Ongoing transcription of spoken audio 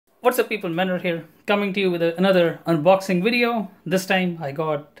What's up people, ManRat here, coming to you with another unboxing video. This time I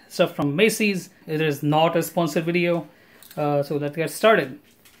got stuff from Macy's. It is not a sponsored video, so let's get started.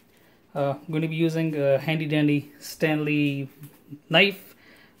 I'm going to be using a handy dandy Stanley knife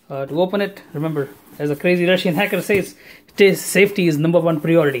to open it. Remember, as a crazy Russian hacker says, safety is #1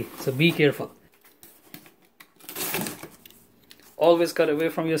 priority, so be careful. Always cut away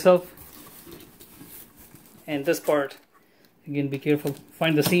from yourself. And this part, again, be careful.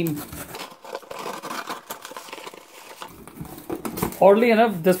 Find the seam. Oddly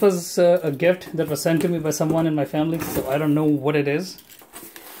enough, this was a gift that was sent to me by someone in my family, so I don't know what it is.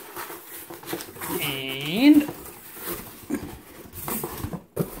 And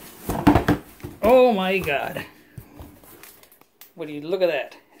oh my god, what do you look at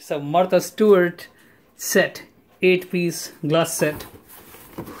that? It's a Martha Stewart set, 8-piece glass set.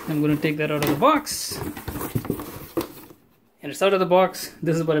 I'm going to take that out of the box. And it's out of the box.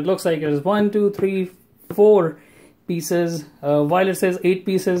 This is what it looks like. There's 1, 2, 3, 4 pieces. While it says 8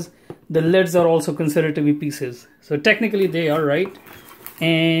 pieces, the lids are also considered to be pieces. So technically they are right.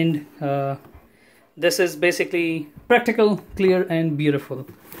 And this is basically practical, clear, and beautiful.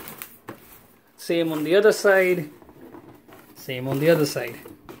 Same on the other side. Same on the other side.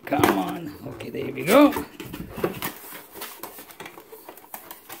 Come on. Okay, there we go.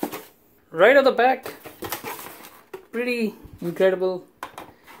 Right at the back, pretty incredible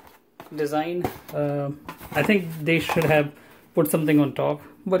design. I think they should have put something on top,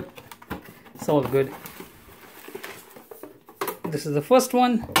 but it's all good. This is the first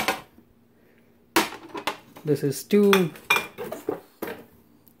one. This is 2.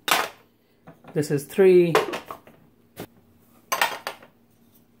 This is 3.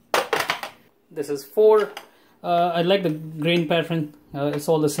 This is 4. I like the grain pattern. It's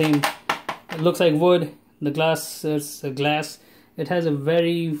all the same. It looks like wood. The glass is glass. It has a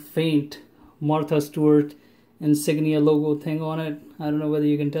very faint Martha Stewart insignia logo thing on it. I don't know whether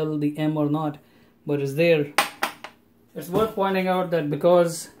you can tell the M or not, but it's there. It's worth pointing out that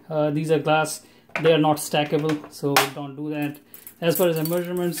because these are glass, they are not stackable, so don't do that. As far as the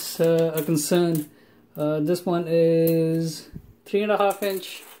measurements are concerned, this one is 3.5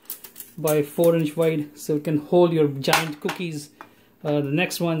 inch by 4 inch wide, so it can hold your giant cookies. The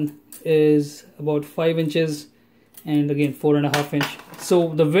next one is about 5 inches and again 4.5 inch.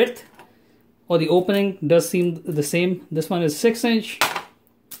 So the width or the opening does seem the same. This one is 6 inch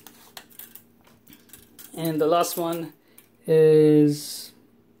and the last one is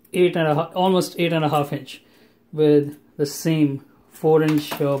 8.5, almost 8.5 inch with the same 4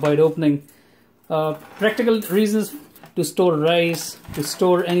 inch wide opening. Practical reasons to store rice, to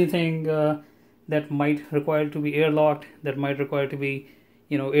store anything that might require to be airlocked, that might require to be,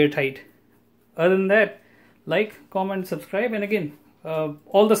 airtight. Other than that, like, comment, subscribe, and again,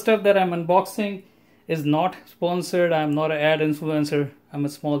 all the stuff that I'm unboxing is not sponsored. I'm not an ad influencer. I'm a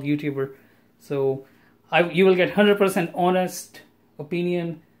small YouTuber, so you will get 100% honest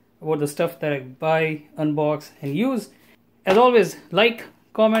opinion about the stuff that I buy, unbox, and use. As always, like,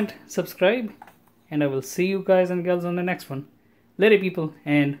 comment, subscribe, and I will see you guys and girls on the next one. Later, people,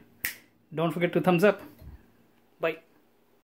 and don't forget to thumbs up.